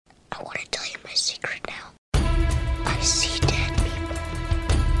I want to tell you my secret now. I see dead people.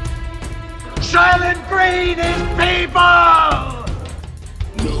 Silent Green is people!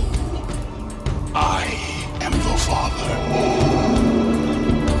 No. I am the Father.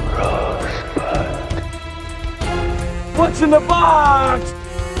 Rosebud. What's in the box?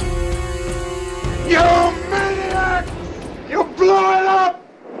 You maniac! You blew it up!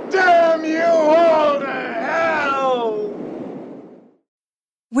 Damn you all to hell!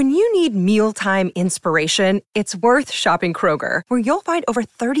 When you need mealtime inspiration, it's worth shopping Kroger, where you'll find over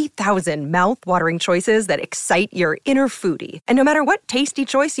 30,000 mouth-watering choices that excite your inner foodie. And no matter what tasty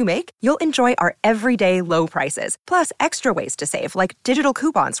choice you make, you'll enjoy our everyday low prices, plus extra ways to save, like digital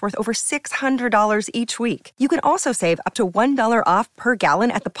coupons worth over $600 each week. You can also save up to $1 off per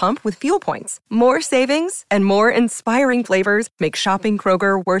gallon at the pump with fuel points. More savings and more inspiring flavors make shopping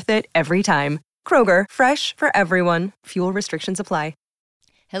Kroger worth it every time. Kroger, fresh for everyone. Fuel restrictions apply.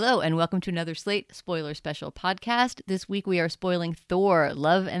 Hello, and welcome to another Slate Spoiler Special podcast. This week we are spoiling Thor,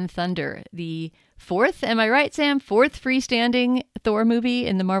 Love and Thunder, the fourth, am I right, Sam? Fourth freestanding Thor movie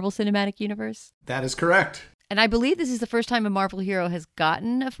in the Marvel Cinematic Universe? That is correct. And I believe this is the first time a Marvel hero has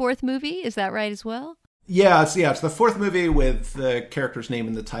gotten a fourth movie. Is that right as well? Yeah, it's the fourth movie with the character's name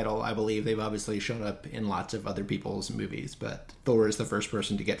in the title, I believe. They've obviously shown up in lots of other people's movies, but Thor is the first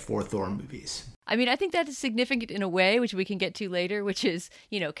person to get 4 Thor movies. I mean, I think that is significant in a way, which we can get to later, which is,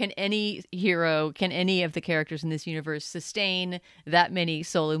 can any hero, can any of the characters in this universe sustain that many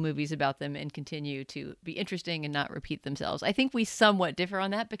solo movies about them and continue to be interesting and not repeat themselves? I think we somewhat differ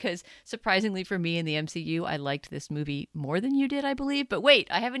on that because, surprisingly for me in the MCU, I liked this movie more than you did, I believe. But wait,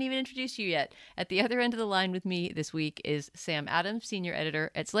 I haven't even introduced you yet. At the other end of the line with me this week is Sam Adams, senior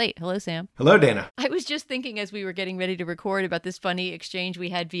editor at Slate. Hello, Sam. Hello, Dana. I was just thinking as we were getting ready to record about this funny exchange we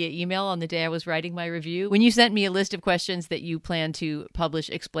had via email on the day I was writing my review. When you sent me a list of questions that you plan to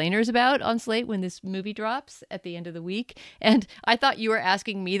publish explainers about on Slate when this movie drops at the end of the week, and I thought you were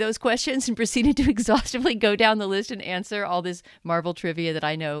asking me those questions and proceeded to exhaustively go down the list and answer all this Marvel trivia that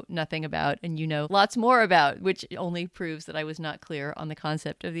I know nothing about and you know lots more about, which only proves that I was not clear on the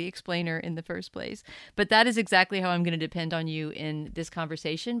concept of the explainer in the first place. But that is exactly how I'm going to depend on you in this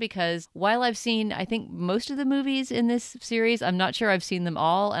conversation, because while I've seen, I think, most of the movies in this series, I'm not sure I've seen them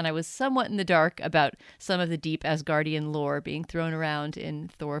all, and I was somewhat in the dark about some of the deep Asgardian lore being thrown around in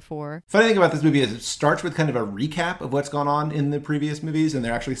Thor 4. Funny thing about this movie is it starts with kind of a recap of what's gone on in the previous movies, and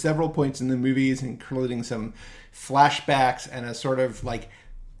there are actually several points in the movies, including some flashbacks and a sort of like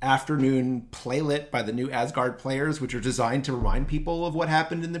afternoon playlet by the new Asgard players, which are designed to remind people of what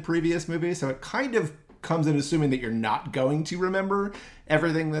happened in the previous movie. So it kind of comes in assuming that you're not going to remember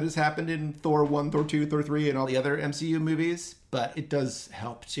everything that has happened in Thor 1, Thor 2, Thor 3, and all the other MCU movies. But it does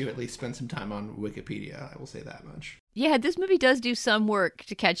help to at least spend some time on Wikipedia, I will say that much. Yeah, this movie does do some work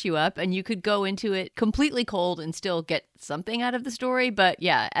to catch you up, and you could go into it completely cold and still get something out of the story. But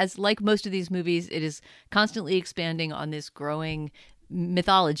yeah, as like most of these movies, it is constantly expanding on this growing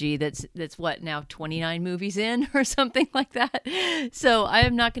mythology that's what now 29 movies in or something like that. So I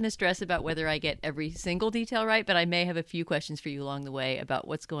am not going to stress about whether I get every single detail right, but I may have a few questions for you along the way about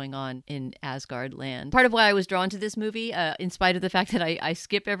what's going on in Asgard land. Part of why I was drawn to this movie, in spite of the fact that I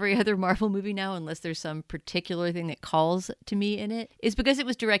skip every other Marvel movie now unless there's some particular thing that calls to me in it, is because it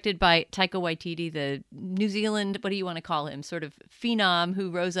was directed by Taika Waititi, the New Zealand, what do you want to call him, sort of phenom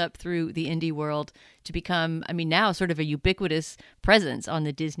who rose up through the indie world to become, I mean, now sort of a ubiquitous presence on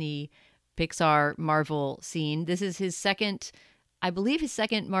the Disney, Pixar, Marvel scene. This is his second, I believe his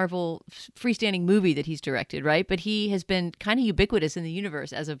second Marvel freestanding movie that he's directed, right? But he has been kind of ubiquitous in the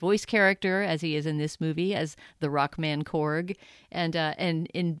universe as a voice character, as he is in this movie, as the Rockman Korg, and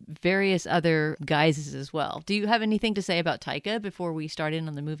in various other guises as well. Do you have anything to say about Taika before we start in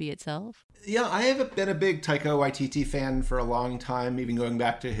on the movie itself? Yeah, I have been a big Taika Waititi fan for a long time, even going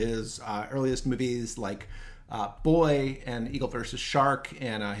back to his earliest movies like Boy and Eagle vs. Shark,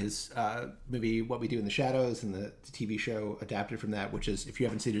 and his movie What We Do in the Shadows, and the TV show adapted from that, which is, if you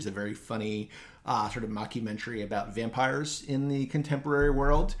haven't seen it, is a very funny sort of mockumentary about vampires in the contemporary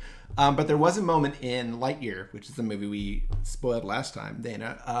world. But there was a moment in Lightyear, which is the movie we spoiled last time,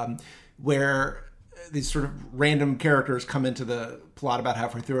 Dana, where these sort of random characters come into the plot about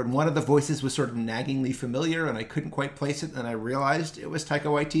halfway through, and one of the voices was sort of naggingly familiar, and I couldn't quite place it, and I realized it was Taika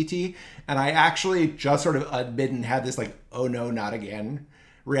Waititi, and I actually just sort of admitted had this like, oh no, not again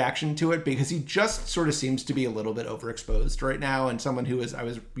reaction to it, because he just sort of seems to be a little bit overexposed right now, and someone who I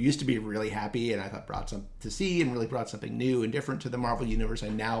was used to be really happy and I thought brought something to see and really brought something new and different to the Marvel universe, I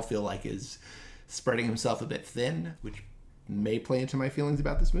now feel like is spreading himself a bit thin, which may play into my feelings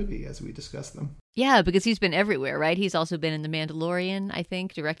about this movie as we discuss them. Yeah, because he's been everywhere, right? He's also been in The Mandalorian, I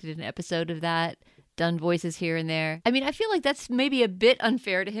think, directed an episode of that, done voices here and there. I mean, I feel like that's maybe a bit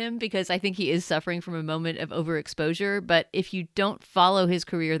unfair to him because I think he is suffering from a moment of overexposure. But if you don't follow his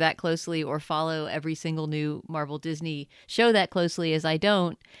career that closely or follow every single new Marvel Disney show that closely as I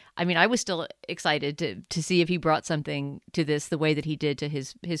don't, I mean, I was still excited to see if he brought something to this the way that he did to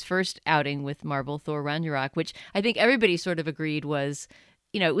his first outing with Marvel, Thor Ragnarok, which I think everybody sort of agreed was,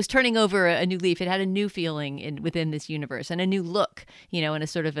 you know, it was turning over a new leaf. It had a new feeling within this universe and a new look, you know, and a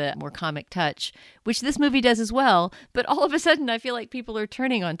sort of a more comic touch, which this movie does as well. But all of a sudden, I feel like people are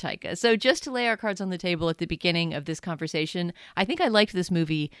turning on Taika. So just to lay our cards on the table at the beginning of this conversation, I think I liked this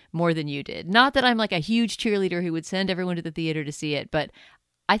movie more than you did. Not that I'm like a huge cheerleader who would send everyone to the theater to see it, but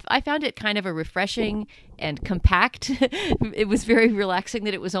I found it kind of a refreshing and compact. It was very relaxing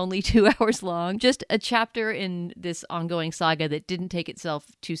that it was only 2 hours long. Just a chapter in this ongoing saga that didn't take itself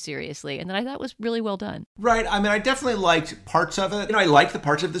too seriously and that I thought was really well done. Right. I mean, I definitely liked parts of it. You know, I like the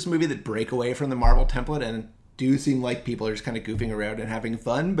parts of this movie that break away from the Marvel template and do seem like people are just kind of goofing around and having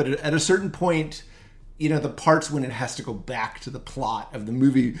fun. But at a certain point, you know, the parts when it has to go back to the plot of the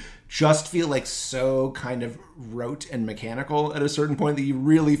movie just feel like so kind of rote and mechanical at a certain point that you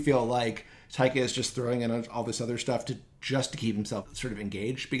really feel like Taika is just throwing in all this other stuff to keep himself sort of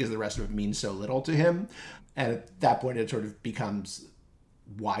engaged because the rest of it means so little to him. And at that point, it sort of becomes,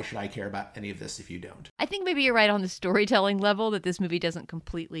 why should I care about any of this if you don't? I think maybe you're right on the storytelling level that this movie doesn't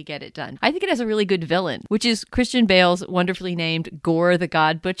completely get it done. I think it has a really good villain, which is Christian Bale's wonderfully named Gore the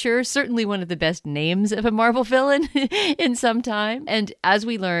God Butcher, certainly one of the best names of a Marvel villain in some time. And as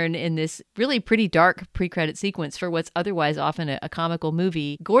we learn in this really pretty dark pre-credit sequence for what's otherwise often a comical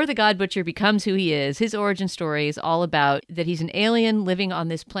movie, Gore the God Butcher becomes who he is. His origin story is all about that he's an alien living on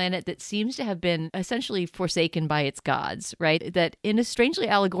this planet that seems to have been essentially forsaken by its gods, right? That in a strangely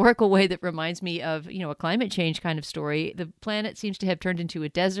allegorical way that reminds me of, you know, a climate change kind of story. The planet seems to have turned into a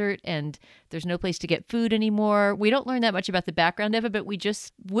desert and there's no place to get food anymore. We don't learn that much about the background of it, but we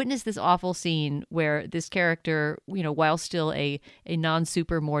just witness this awful scene where this character, you know, while still a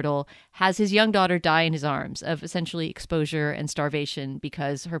non-super mortal, has his young daughter die in his arms of essentially exposure and starvation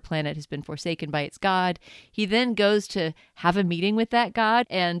because her planet has been forsaken by its god. He then goes to have a meeting with that god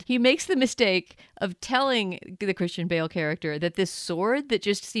and he makes the mistake of telling the Christian Bale character that this sword that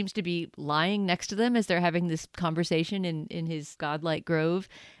just seems to be lying next to them as they're having this conversation in his godlike grove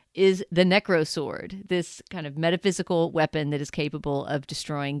is the Necro Sword, this kind of metaphysical weapon that is capable of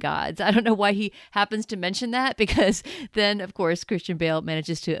destroying gods. I don't know why he happens to mention that, because then, of course, Christian Bale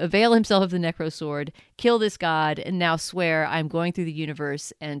manages to avail himself of the Necro Sword, kill this god, and now swear, I'm going through the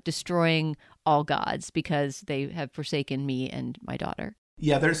universe and destroying all gods because they have forsaken me and my daughter.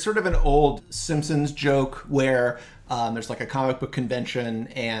 Yeah, there's sort of an old Simpsons joke where there's like a comic book convention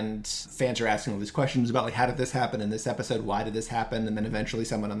and fans are asking all these questions about like, how did this happen in this episode? Why did this happen? And then eventually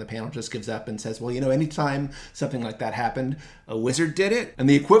someone on the panel just gives up and says, well, you know, anytime something like that happened, a wizard did it. And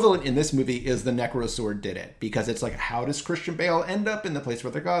the equivalent in this movie is the Necro Sword did it, because it's like, how does Christian Bale end up in the place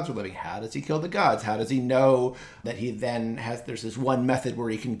where the gods are living? How does he kill the gods? How does he know that he then there's this one method where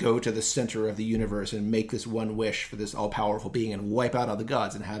he can go to the center of the universe and make this one wish for this all-powerful being and wipe out all the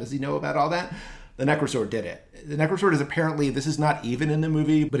gods? And how does he know about all that? The Necro Sword did it. The Necro Sword is apparently, this is not even in the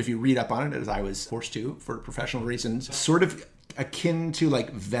movie, but if you read up on it, as I was forced to for professional reasons, sort of akin to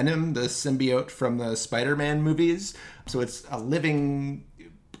like Venom, the symbiote from the Spider-Man movies. So it's a living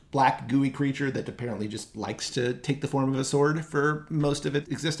black gooey creature that apparently just likes to take the form of a sword for most of its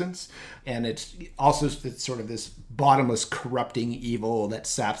existence. And it's sort of this bottomless corrupting evil that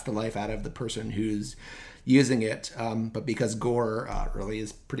saps the life out of the person who's using it, but because Gore really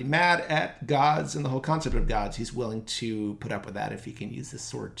is pretty mad at gods and the whole concept of gods, he's willing to put up with that if he can use this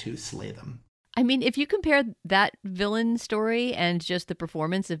sword to slay them. I mean, if you compare that villain story and just the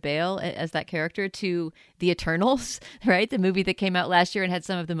performance of Bale as that character to The Eternals, right? The movie that came out last year and had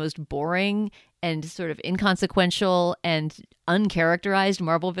some of the most boring and sort of inconsequential and uncharacterized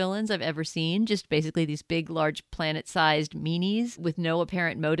Marvel villains I've ever seen. Just basically these big, large, planet-sized meanies with no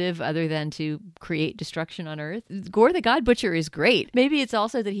apparent motive other than to create destruction on Earth. Gore the God Butcher is great. Maybe it's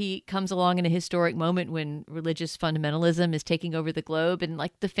also that he comes along in a historic moment when religious fundamentalism is taking over the globe, and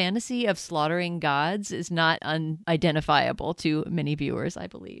like the fantasy of slaughtering gods is not unidentifiable to many viewers, I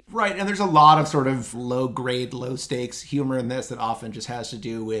believe. Right, and there's a lot of sort of low-grade, low-stakes humor in this that often just has to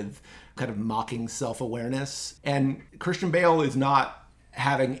do with kind of mocking self-awareness. And Christian Bale is not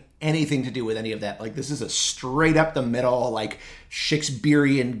having anything to do with any of that. Like, this is a straight up the middle, like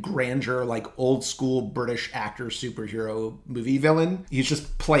Shakespearean grandeur, like old school British actor superhero movie villain. He's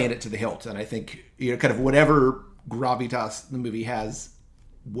just playing it to the hilt. And I think, you know, kind of whatever gravitas the movie has,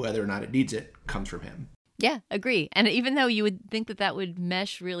 whether or not it needs it, comes from him. Yeah, agree. And even though you would think that that would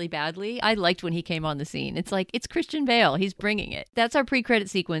mesh really badly, I liked when he came on the scene. It's like, it's Christian Bale. He's bringing it. That's our pre-credit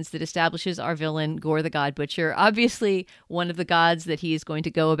sequence that establishes our villain, Gore the God Butcher. Obviously, one of the gods that he is going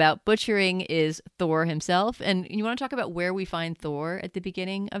to go about butchering is Thor himself. And you want to talk about where we find Thor at the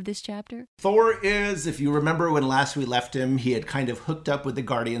beginning of this chapter? Thor is, if you remember when last we left him, he had kind of hooked up with the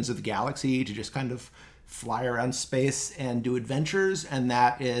Guardians of the Galaxy to just kind of fly around space and do adventures, and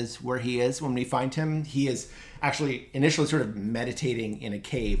that is where he is when we find him. He is actually initially sort of meditating in a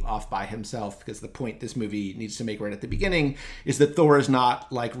cave off by himself, because the point this movie needs to make right at the beginning is that Thor is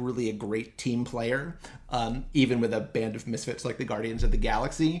not like really a great team player, even with a band of misfits like the Guardians of the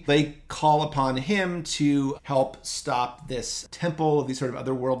Galaxy. They call upon him to help stop this temple of these sort of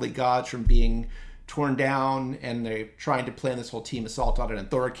otherworldly gods from being torn down, and they're trying to plan this whole team assault on it,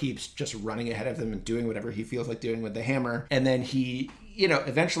 and Thor keeps just running ahead of them and doing whatever he feels like doing with the hammer. And then he,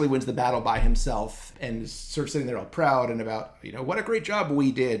 eventually wins the battle by himself and is sort of sitting there all proud and about, what a great job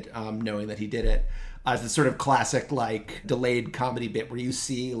we did, knowing that he did it. As the sort of classic, like, delayed comedy bit where you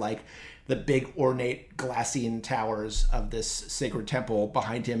see, like, the big ornate glassine towers of this sacred temple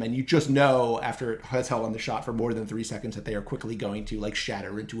behind him, and you just know after it has held on the shot for more than 3 seconds that they are quickly going to like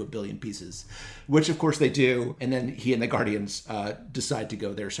shatter into a billion pieces, which of course they do, and then he and the Guardians decide to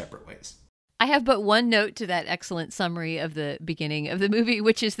go their separate ways. I have but one note to that excellent summary of the beginning of the movie,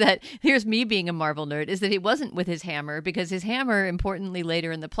 which is that, here's me being a Marvel nerd, is that he wasn't with his hammer, because his hammer, importantly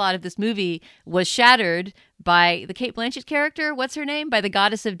later in the plot of this movie, was shattered by the Cate Blanchett character, what's her name? By the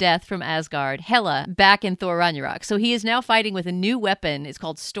goddess of death from Asgard, Hela, back in Thor Ragnarok. So he is now fighting with a new weapon. It's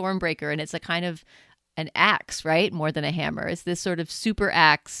called Stormbreaker, and it's a kind of an axe, right? More than a hammer. It's this sort of super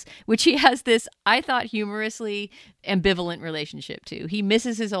axe, which he has this, I thought, humorously ambivalent relationship to. He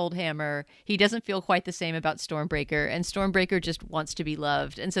misses his old hammer. He doesn't feel quite the same about Stormbreaker, and Stormbreaker just wants to be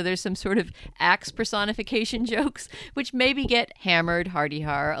loved. And so there's some sort of axe personification jokes, which maybe get hammered,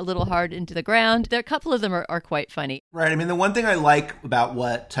 hardy-har, a little hard into the ground. There, a couple of them are quite funny. Right. I mean, the one thing I like about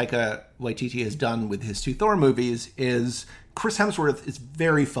what Taika Waititi has done with his 2 Thor movies is Chris Hemsworth is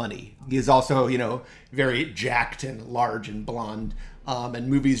very funny. He is also, very jacked and large and blonde. And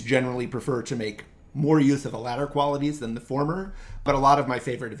movies generally prefer to make more use of the latter qualities than the former. But a lot of my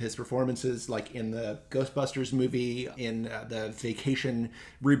favorite of his performances, like in the Ghostbusters movie, in the Vacation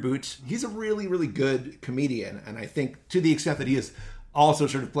reboot, he's a really, really good comedian. And I think to the extent that he is also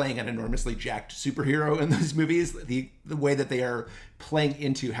sort of playing an enormously jacked superhero in those movies, the way that they are playing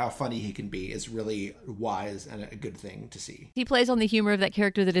into how funny he can be is really wise and a good thing to see. He plays on the humor of that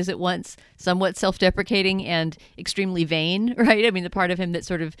character that is at once somewhat self-deprecating and extremely vain, right? I mean, the part of him that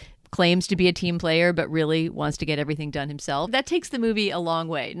sort of claims to be a team player but really wants to get everything done himself. That takes the movie a long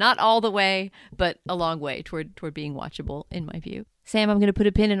way. Not all the way, but a long way toward being watchable, in my view. Sam, I'm going to put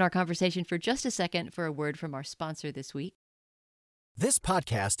a pin in our conversation for just a second for a word from our sponsor this week. This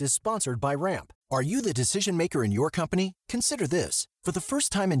podcast is sponsored by Ramp. Are you the decision maker in your company? Consider this. For the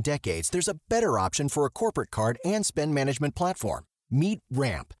first time in decades, there's a better option for a corporate card and spend management platform. Meet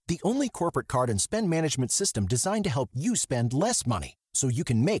Ramp, the only corporate card and spend management system designed to help you spend less money so you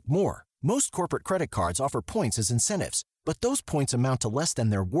can make more. Most corporate credit cards offer points as incentives, but those points amount to less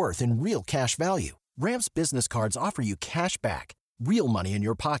than their worth in real cash value. Ramp's business cards offer you cash back, real money in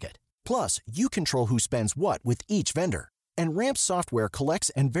your pocket. Plus, you control who spends what with each vendor. And Ramp software collects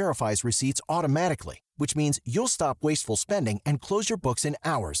and verifies receipts automatically, which means you'll stop wasteful spending and close your books in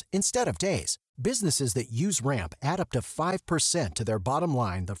hours instead of days. Businesses that use Ramp add up to 5% to their bottom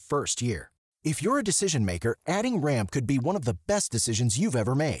line the first year. If you're a decision maker, adding Ramp could be one of the best decisions you've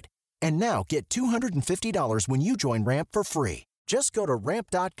ever made. And now get $250 when you join Ramp for free. Just go to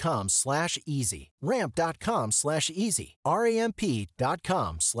ramp.com/easy. Ramp.com/easy.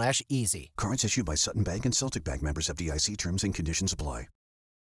 RAMP.com/easy. Cards issued by Sutton Bank and Celtic Bank, members of FDIC. Terms and conditions apply.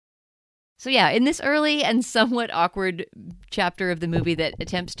 So yeah, in this early and somewhat awkward chapter of the movie that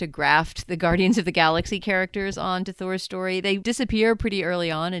attempts to graft the Guardians of the Galaxy characters onto Thor's story, they disappear pretty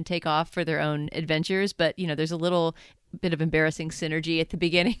early on and take off for their own adventures. But, there's a little bit of embarrassing synergy at the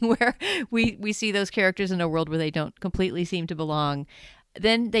beginning where we see those characters in a world where they don't completely seem to belong.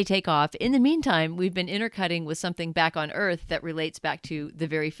 Then they take off. In the meantime, we've been intercutting with something back on Earth that relates back to the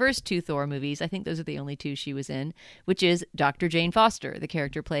very first 2 Thor movies. I think those are the only 2 she was in, which is Dr. Jane Foster, the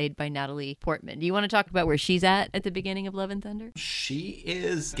character played by Natalie Portman. Do you want to talk about where she's at the beginning of Love and Thunder? She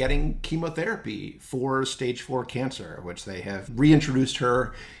is getting chemotherapy for stage 4 cancer, which they have reintroduced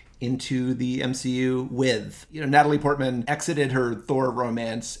her into the MCU with. Natalie Portman exited her Thor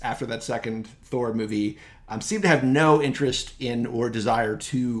romance after that second Thor movie seemed to have no interest in or desire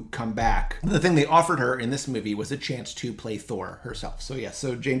to come back. The thing they offered her in this movie was a chance to play Thor herself.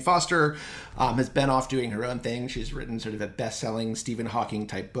 So Jane Foster has been off doing her own thing. She's written sort of a best-selling Stephen Hawking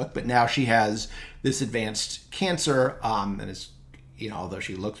type book, but now she has this advanced cancer and is, although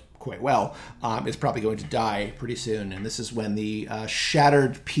she looks quite well, is probably going to die pretty soon. And this is when the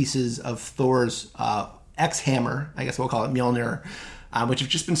shattered pieces of Thor's ex-hammer, I guess we'll call it Mjolnir, which have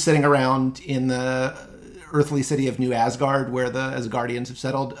just been sitting around in the earthly city of New Asgard, where the Asgardians have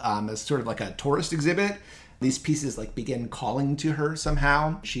settled, as sort of like a tourist exhibit. These pieces begin calling to her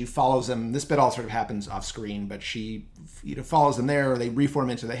somehow. She follows them. This bit all sort of happens off screen, but she follows them there. They reform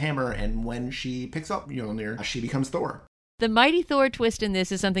into the hammer, and when she picks up Mjolnir, she becomes Thor. The Mighty Thor twist in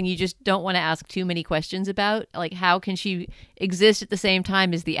this is something you just don't want to ask too many questions about. Like, how can she exist at the same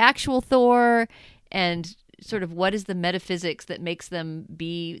time as the actual Thor? And sort of what is the metaphysics that makes them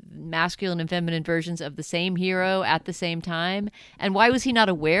be masculine and feminine versions of the same hero at the same time? And why was he not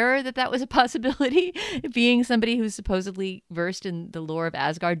aware that that was a possibility? Being somebody who's supposedly versed in the lore of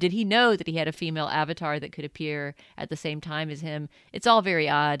Asgard, did he know that he had a female avatar that could appear at the same time as him? It's all very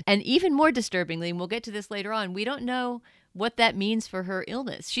odd. And even more disturbingly, and we'll get to this later on, we don't know what that means for her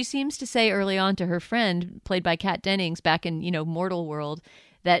illness. She seems to say early on to her friend, played by Kat Dennings back in, Mortal World,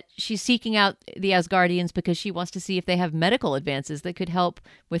 that she's seeking out the Asgardians because she wants to see if they have medical advances that could help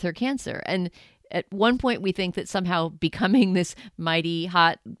with her cancer. And at one point, we think that somehow becoming this mighty,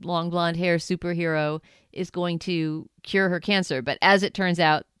 hot, long blonde hair superhero is going to cure her cancer. But as it turns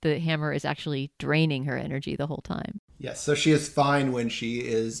out, the hammer is actually draining her energy the whole time. Yes, so she is fine when she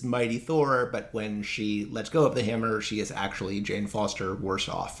is Mighty Thor, but when she lets go of the hammer, she is actually Jane Foster worse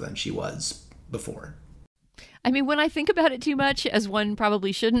off than she was before. I mean, when I think about it too much, as one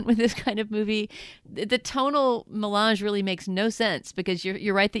probably shouldn't with this kind of movie, the tonal melange really makes no sense, because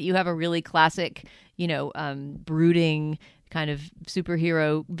you're right that you have a really classic, brooding kind of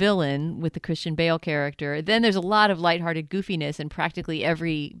superhero villain with the Christian Bale character. Then there's a lot of lighthearted goofiness in practically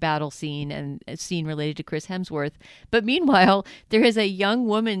every battle scene and a scene related to Chris Hemsworth. But meanwhile, there is a young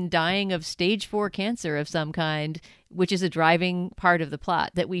woman dying of stage 4 cancer of some kind, which is a driving part of the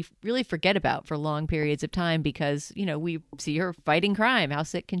plot that we really forget about for long periods of time because, we see her fighting crime. How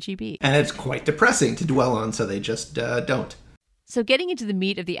sick can she be? And it's quite depressing to dwell on, so they just don't. So getting into the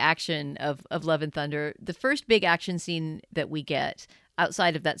meat of the action of Love and Thunder, the first big action scene that we get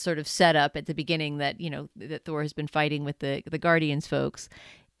outside of that sort of setup at the beginning that, that Thor has been fighting with the Guardians folks,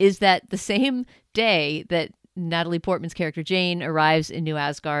 is that the same day that Natalie Portman's character Jane arrives in New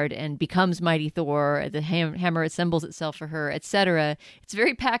Asgard and becomes Mighty Thor, the hammer assembles itself for her, etc. It's a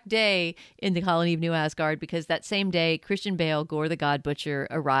very packed day in the colony of New Asgard because that same day, Christian Bale, Gorr the God Butcher,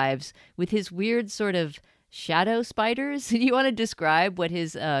 arrives with his weird sort of shadow spiders. Do you want to describe what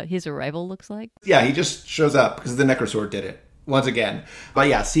his arrival looks like? Yeah, he just shows up because the Necrosword did it once again. But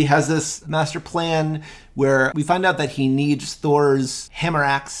yes, he has this master plan where we find out that he needs Thor's hammer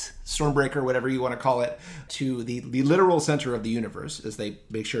axe, Stormbreaker, whatever you want to call it, to the literal center of the universe, as they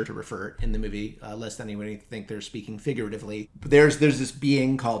make sure to refer in the movie, lest anybody think they're speaking figuratively. But there's this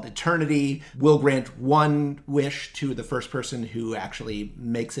being called Eternity, will grant one wish to the first person who actually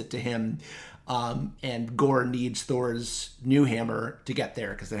makes it to him. And Gorr needs Thor's new hammer to get there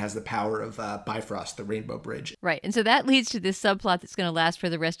because it has the power of Bifrost, the Rainbow Bridge. Right. And so that leads to this subplot that's going to last for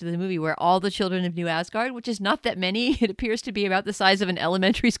the rest of the movie where all the children of New Asgard, which is not that many, it appears to be about the size of an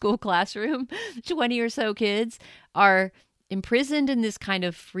elementary school classroom, 20 or so kids, are imprisoned in this kind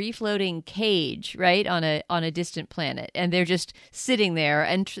of free-floating cage, right, on a distant planet. And they're just sitting there.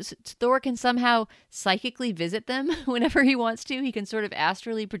 And Thor can somehow psychically visit them whenever he wants to. He can sort of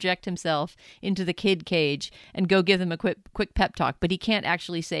astrally project himself into the kid cage and go give them a quick pep talk. But he can't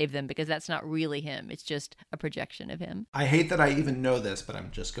actually save them because that's not really him. It's just a projection of him. I hate that I even know this, but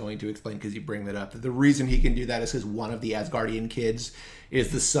I'm just going to explain because you bring that up. The reason he can do that is because one of the Asgardian kids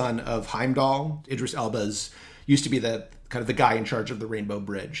is the son of Heimdall. Idris Elba's used to be the kind of the guy in charge of the Rainbow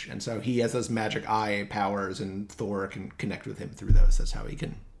Bridge. And so he has those magic eye powers and Thor can connect with him through those. That's how he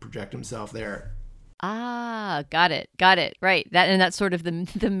can project himself there. Ah, got it. Right. That's sort of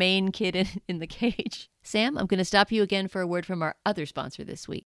the main kid in the cage. Sam, I'm going to stop you again for a word from our other sponsor this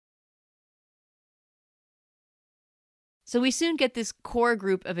week. So we soon get this core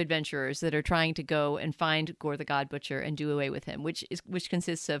group of adventurers that are trying to go and find Gorr the God Butcher and do away with him, which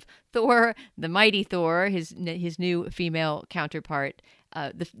consists of Thor, the mighty Thor, his new female counterpart,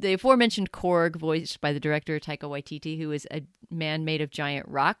 the aforementioned Korg, voiced by the director Taika Waititi, who is a man made of giant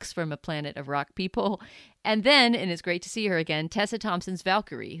rocks from a planet of rock people, And then, and it's great to see her again, Tessa Thompson's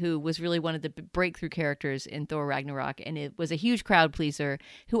Valkyrie, who was really one of the breakthrough characters in Thor Ragnarok, and it was a huge crowd pleaser,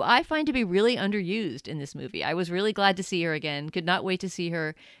 who I find to be really underused in this movie. I was really glad to see her again, could not wait to see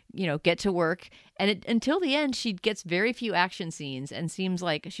her, get to work. And until the end, she gets very few action scenes and seems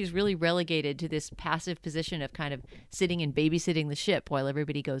like she's really relegated to this passive position of kind of sitting and babysitting the ship while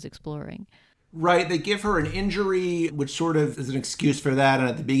everybody goes exploring. Right, they give her an injury, which sort of is an excuse for that. And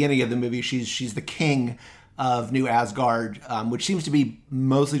at the beginning of the movie, she's the king of New Asgard, which seems to be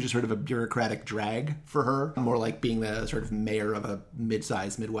mostly just sort of a bureaucratic drag for her, more like being the sort of mayor of a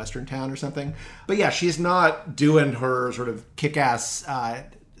mid-sized Midwestern town or something. But yeah, she's not doing her sort of kick-ass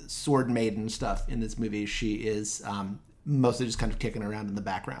sword maiden stuff in this movie. She is mostly just kind of kicking around in the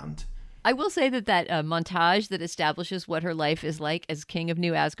background. I will say that montage that establishes what her life is like as King of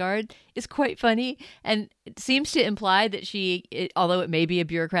New Asgard is quite funny, and it seems to imply that although it may be a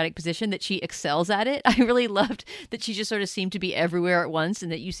bureaucratic position, that she excels at it. I really loved that she just sort of seemed to be everywhere at once,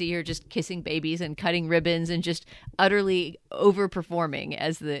 and that you see her just kissing babies and cutting ribbons and just utterly overperforming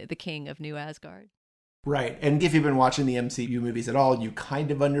as the King of New Asgard. Right. And if you've been watching the MCU movies at all, you kind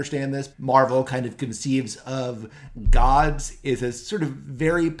of understand this. Marvel kind of conceives of gods as sort of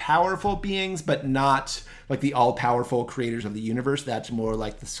very powerful beings, but not like the all-powerful creators of the universe. That's more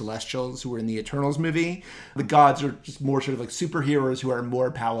like the Celestials who were in the Eternals movie. The gods are just more sort of like superheroes who are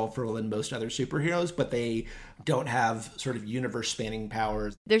more powerful than most other superheroes, but they don't have sort of universe-spanning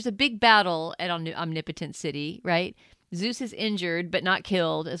powers. There's a big battle at Omnipotent City, right? Zeus is injured, but not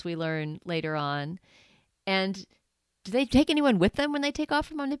killed, as we learn later on. And do they take anyone with them when they take off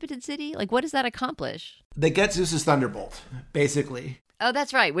from Omnipotent City? Like, what does that accomplish? They get Zeus's Thunderbolt, basically. Oh,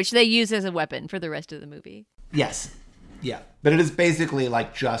 that's right, which they use as a weapon for the rest of the movie. Yes. Yeah. But it is basically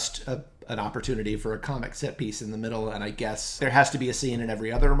like just an opportunity for a comic set piece in the middle. And I guess there has to be a scene in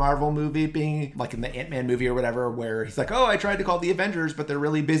every other Marvel movie, being like in the Ant-Man movie or whatever, where he's like, oh, I tried to call the Avengers, but they're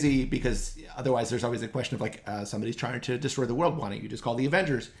really busy, because otherwise there's always a question of like, somebody's trying to destroy the world. Why don't you just call the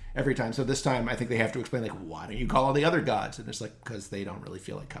Avengers every time? So this time I think they have to explain like, why don't you call all the other gods? And it's like, because they don't really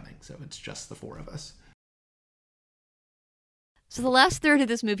feel like coming. So it's just the four of us. So the last third of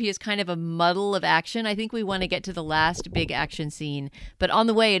this movie is kind of a muddle of action. I think we want to get to the last big action scene. But on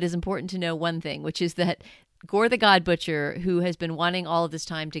the way, it is important to know one thing, which is that Gorr the God Butcher, who has been wanting all of this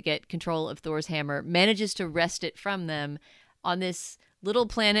time to get control of Thor's hammer, manages to wrest it from them on this little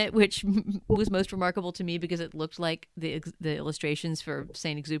planet, which was most remarkable to me because it looked like the illustrations for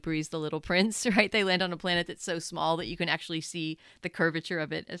Saint-Exupéry's The Little Prince, right? They land on a planet that's so small that you can actually see the curvature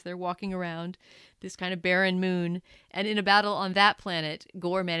of it as they're walking around this kind of barren moon. And in a battle on that planet,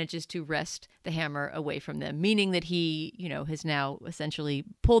 Gorr manages to wrest the hammer away from them, meaning that he, has now essentially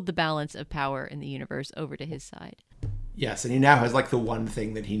pulled the balance of power in the universe over to his side. Yes, and he now has like the one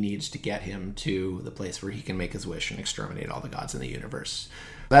thing that he needs to get him to the place where he can make his wish and exterminate all the gods in the universe.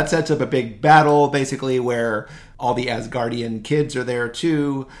 That sets up a big battle, basically, where all the Asgardian kids are there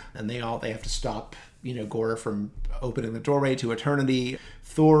too, and they have to stop, Gorr from opening the doorway to eternity.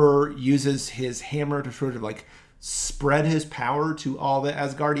 Thor uses his hammer to sort of like spread his power to all the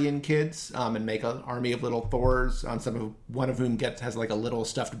Asgardian kids and make an army of little Thors, one of whom has like a little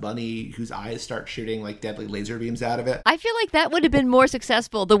stuffed bunny whose eyes start shooting like deadly laser beams out of it. I feel like that would have been more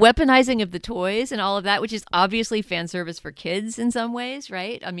successful. The weaponizing of the toys and all of that, which is obviously fan service for kids in some ways,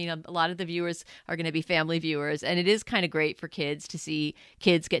 right? I mean, a lot of the viewers are going to be family viewers, and it is kind of great for kids to see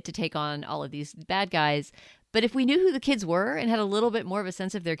kids get to take on all of these bad guys. But if we knew who the kids were and had a little bit more of a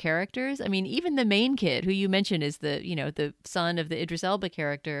sense of their characters, I mean, even the main kid, who you mentioned is the son of the Idris Elba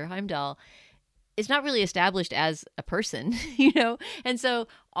character, Heimdall, is not really established as a person, And so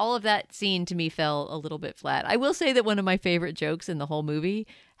all of that scene to me fell a little bit flat. I will say that one of my favorite jokes in the whole movie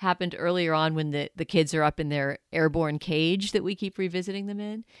happened earlier on when the kids are up in their airborne cage that we keep revisiting them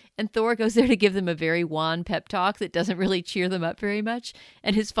in. And Thor goes there to give them a very wan pep talk that doesn't really cheer them up very much.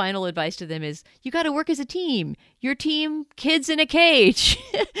 And his final advice to them is, you got to work as a team. Your team, kids in a cage.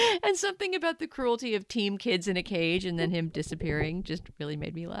 And something about the cruelty of team kids in a cage and then him disappearing just really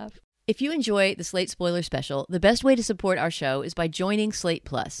made me laugh. If you enjoy the Slate Spoiler Special, the best way to support our show is by joining Slate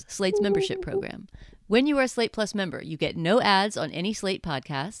Plus, Slate's membership program. When you are a Slate Plus member, you get no ads on any Slate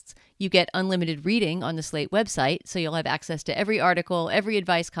podcasts, you get unlimited reading on the Slate website, so you'll have access to every article, every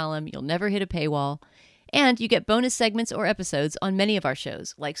advice column, you'll never hit a paywall, and you get bonus segments or episodes on many of our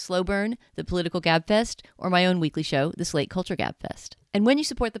shows, like Slow Burn, The Political Gabfest, or my own weekly show, The Slate Culture Gabfest. And when you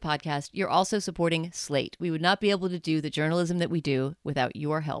support the podcast, you're also supporting Slate. We would not be able to do the journalism that we do without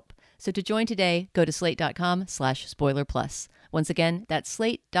your help. So to join today, go to slate.com/spoilerplus. Once again, that's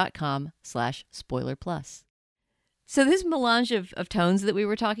slate.com/spoilerplus. So this melange of tones that we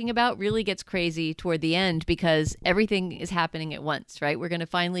were talking about really gets crazy toward the end because everything is happening at once, right? We're going to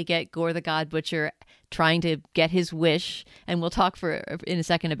finally get Gorr the God Butcher trying to get his wish, and we'll talk in a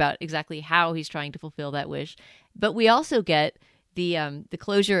second about exactly how he's trying to fulfill that wish. But we also get the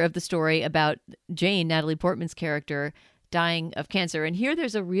closure of the story about Jane, Natalie Portman's character, dying of cancer. And here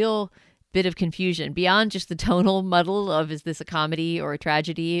there's a real bit of confusion beyond just the tonal muddle of is this a comedy or a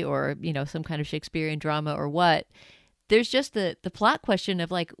tragedy or, some kind of Shakespearean drama or what. There's just the plot question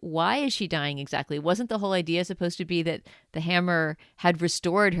of like, why is she dying exactly? Wasn't the whole idea supposed to be that the hammer had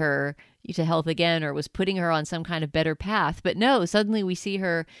restored her to health again or was putting her on some kind of better path? But no, suddenly we see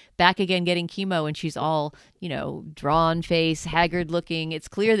her back again getting chemo and she's all, drawn face, haggard looking. It's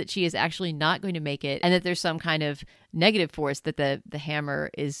clear that she is actually not going to make it and that there's some kind of negative force that the hammer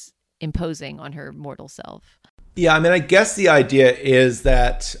is imposing on her mortal self. Yeah, I mean, I guess the idea is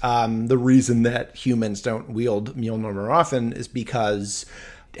that the reason that humans don't wield Mjolnir more often is because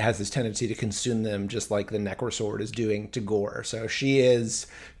it has this tendency to consume them, just like the Necrosword is doing to Gorr. So she is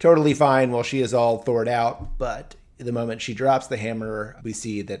totally fine while she is all Thored out, but the moment she drops the hammer, we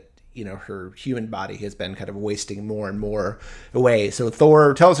see that her human body has been kind of wasting more and more away. So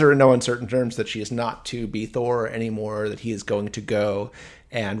Thor tells her in no uncertain terms that she is not to be Thor anymore, that he is going to go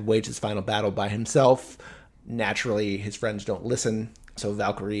and wage his final battle by himself. Naturally, his friends don't listen, so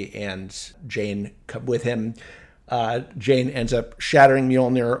Valkyrie and Jane come with him. Jane ends up shattering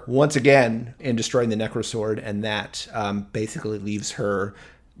Mjolnir once again and destroying the Necrosword, and that basically leaves her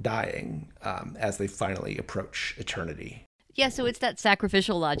dying as they finally approach eternity. Yeah, so it's that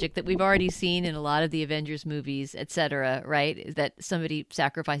sacrificial logic that we've already seen in a lot of the Avengers movies, etc., right? That somebody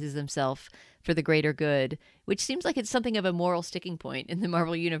sacrifices themselves for the greater good, which seems like it's something of a moral sticking point in the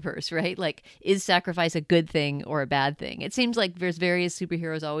Marvel Universe, right? Like, is sacrifice a good thing or a bad thing? It seems like there's various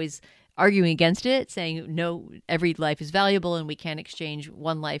superheroes always arguing against it, saying, no, every life is valuable and we can't exchange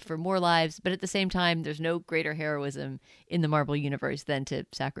one life for more lives. But at the same time, there's no greater heroism in the Marvel Universe than to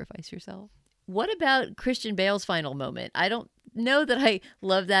sacrifice yourself. What about Christian Bale's final moment? I don't know that I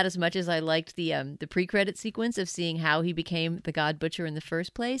love that as much as I liked the pre-credit sequence of seeing how he became the God Butcher in the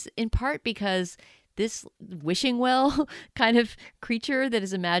first place, in part because this wishing well kind of creature that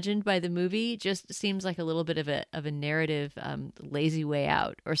is imagined by the movie just seems like a little bit of a narrative lazy way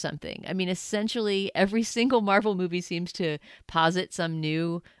out or something. I mean, essentially every single Marvel movie seems to posit some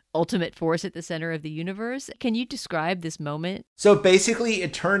new ultimate force at the center of the universe. Can you describe this moment? So basically,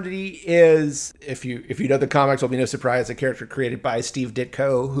 Eternity is, if you know the comics, will be no surprise, a character created by Steve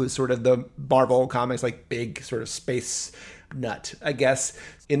Ditko, who's sort of the Marvel comics, like big sort of space nut, I guess.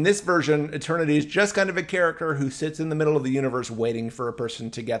 In this version, Eternity is just kind of a character who sits in the middle of the universe waiting for a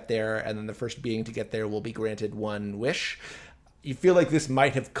person to get there, and then the first being to get there will be granted one wish. You feel like this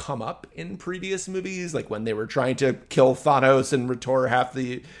might have come up in previous movies, like when they were trying to kill Thanos and restore half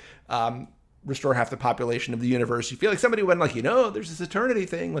the population of the universe. You feel like somebody went like, there's this eternity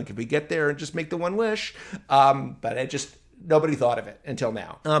thing. Like if we get there and just make the one wish, but nobody thought of it until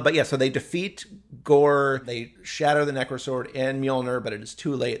now. But yeah, so they defeat Gorr, they shatter the Necrosword and Mjolnir, but it is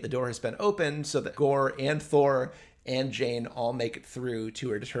too late. The door has been opened so that Gorr and Thor and Jane all make it through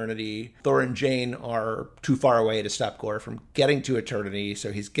to eternity. Thor and Jane are too far away to stop Gorr from getting to eternity,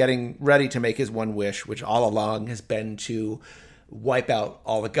 so he's getting ready to make his one wish, which all along has been to wipe out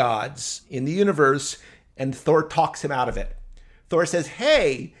all the gods in the universe, and Thor talks him out of it. Thor says,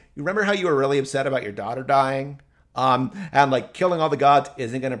 hey, you remember how you were really upset about your daughter dying? And like killing all the gods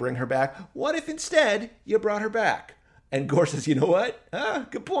isn't going to bring her back. What if instead you brought her back? And Gorr says, you know what?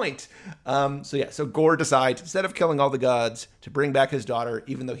 Good point. So Gorr decides, instead of killing all the gods, to bring back his daughter,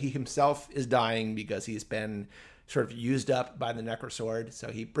 even though he himself is dying because he's been sort of used up by the Necrosword.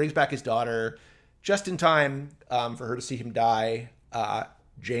 So he brings back his daughter just in time for her to see him die.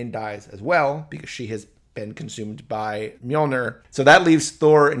 Jane dies as well because she has been consumed by Mjolnir. So that leaves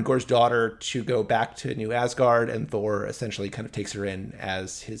Thor and Gorr's daughter to go back to New Asgard, and Thor essentially kind of takes her in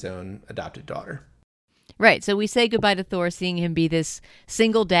as his own adopted daughter. Right. So we say goodbye to Thor, seeing him be this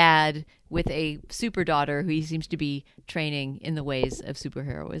single dad with a super daughter who he seems to be training in the ways of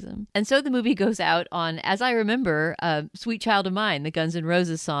superheroism. And so the movie goes out on, as I remember, Sweet Child of Mine, the Guns N'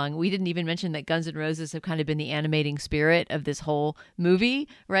 Roses song. We didn't even mention that Guns N' Roses have kind of been the animating spirit of this whole movie,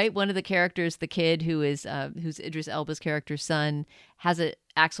 right? One of the characters, the kid who's Idris Elba's character's son, has a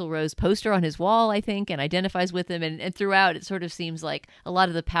Axl Rose poster on his wall, I think, and identifies with him. And throughout, it sort of seems like a lot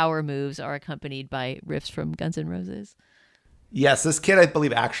of the power moves are accompanied by riffs from Guns N' Roses. Yes, this kid, I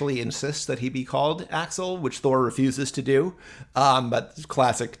believe, actually insists that he be called Axel, which Thor refuses to do. But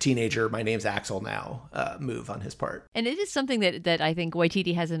classic teenager, my name's Axel now, move on his part. And it is something that I think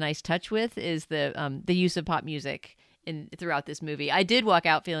Waititi has a nice touch with, is the use of pop music throughout this movie. I did walk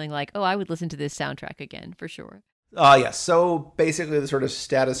out feeling like, oh, I would listen to this soundtrack again, for sure. Yes. So basically the sort of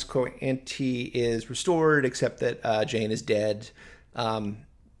status quo ante is restored, except that Jane is dead.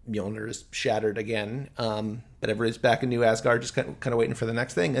 Mjolnir is shattered again. But everybody's back in New Asgard, just kind of waiting for the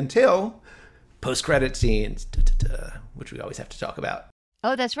next thing until post-credit scenes, which we always have to talk about.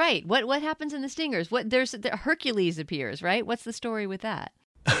 Oh, that's right. What happens in the Stingers? Hercules appears, right? What's the story with that?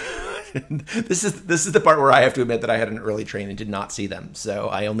 This is the part where I have to admit that I had an early train and did not see them, so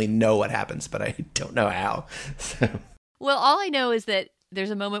I only know what happens, but I don't know how. Well, all I know is that there's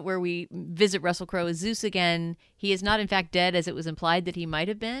a moment where we visit Russell Crowe as Zeus again. He is not, in fact, dead, as it was implied that he might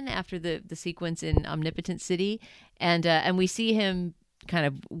have been after the sequence in Omnipotent City. And we see him kind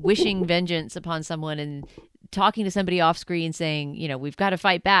of wishing vengeance upon someone and talking to somebody off screen saying, you know, we've got to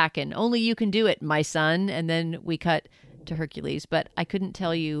fight back and only you can do it, my son. And then we cut to Hercules, but I couldn't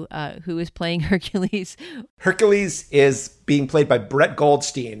tell you who is playing Hercules. Hercules is being played by Brett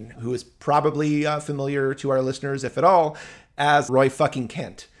Goldstein, who is probably familiar to our listeners, if at all, as Roy fucking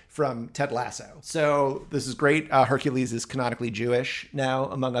Kent from Ted Lasso. So this is great. Hercules is canonically Jewish now,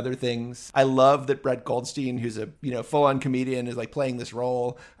 among other things. I love that Brett Goldstein, who's a full-on comedian, is like playing this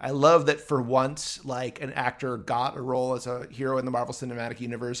role. I love that for once, like, an actor got a role as a hero in the Marvel Cinematic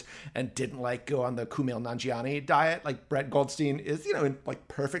Universe and didn't like go on the Kumail Nanjiani diet. Like, Brett Goldstein is, in like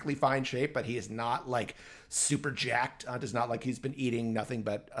perfectly fine shape, but he is not like super jacked. Does not like he's been eating nothing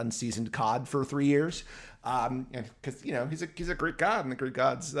but unseasoned cod for 3 years. And because he's a Greek god, and the Greek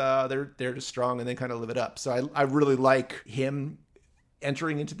gods they're just strong and they kind of live it up. So I really like him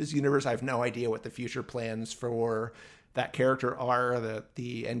entering into this universe. I have no idea what the future plans for that character are.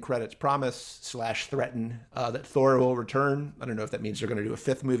 The end credits promise / threaten that Thor will return. I don't know if that means they're going to do a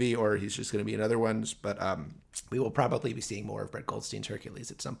 5th movie or he's just going to be in other ones, but we will probably be seeing more of Brett Goldstein's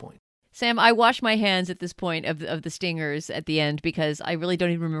Hercules at some point. Sam, I wash my hands at this point of the Stingers at the end because I really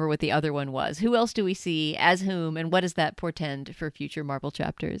don't even remember what the other one was. Who else do we see, as whom, and what does that portend for future Marvel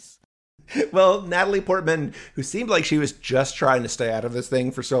chapters? Well, Natalie Portman, who seemed like she was just trying to stay out of this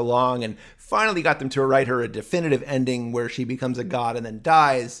thing for so long and finally got them to write her a definitive ending where she becomes a god and then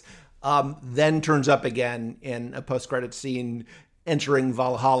dies, then turns up again in a post-credits scene entering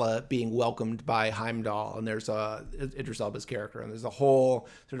Valhalla, being welcomed by Heimdall, and there's Idris Elba's character, and there's a whole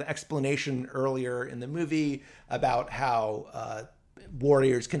sort of explanation earlier in the movie about how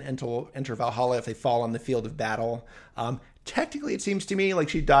warriors can enter Valhalla if they fall on the field of battle. Technically, it seems to me like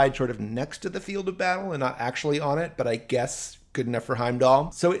she died sort of next to the field of battle and not actually on it, but I guess good enough for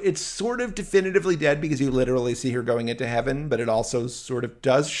Heimdall. So it's sort of definitively dead because you literally see her going into heaven, but it also sort of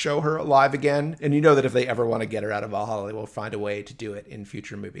does show her alive again. And you know that if they ever want to get her out of Valhalla, they will find a way to do it in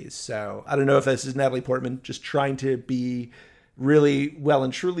future movies. So I don't know if this is Natalie Portman just trying to be really well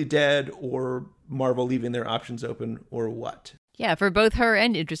and truly dead, or Marvel leaving their options open, or what. Yeah, for both her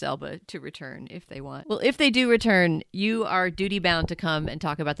and Idris Elba to return if they want. Well, if they do return, you are duty-bound to come and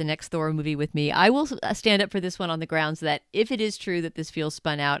talk about the next Thor movie with me. I will stand up for this one on the grounds that if it is true that this feels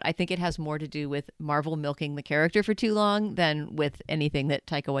spun out, I think it has more to do with Marvel milking the character for too long than with anything that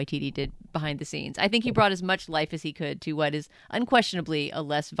Taika Waititi did behind the scenes. I think he brought as much life as he could to what is unquestionably a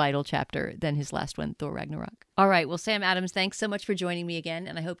less vital chapter than his last one, Thor Ragnarok. All right, well, Sam Adams, thanks so much for joining me again,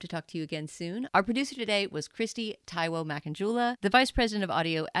 and I hope to talk to you again soon. Our producer today was Christy Taiwo Makanjula. The Vice President of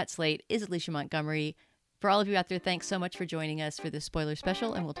Audio at Slate is Alicia Montgomery. For all of you out there, thanks so much for joining us for this spoiler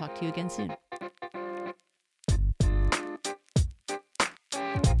special, and we'll talk to you again soon.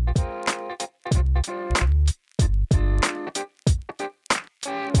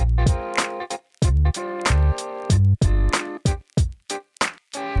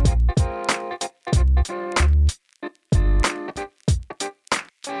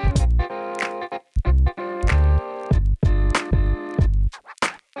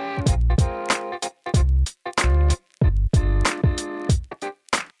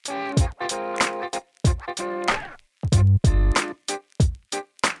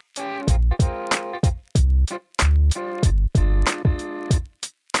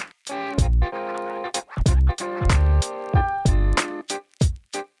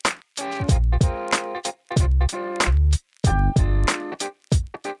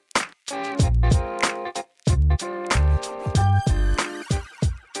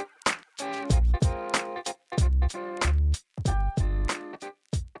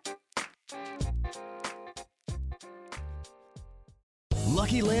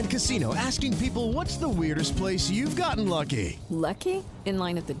 Lucky Land Casino, asking people, what's the weirdest place you've gotten lucky? Lucky? In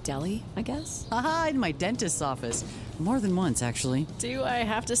line at the deli, I guess? Aha, in my dentist's office. More than once, actually. Do I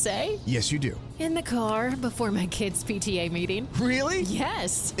have to say? Yes, you do. In the car before my kids' PTA meeting. Really?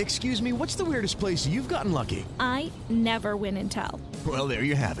 Yes. Excuse me, what's the weirdest place you've gotten lucky? I never win and tell. Well, there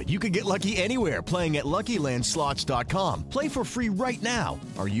you have it. You can get lucky anywhere, playing at LuckyLandSlots.com. Play for free right now.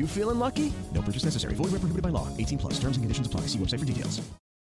 Are you feeling lucky? No purchase necessary. Void where prohibited by law. 18+. Terms and conditions apply. See website for details.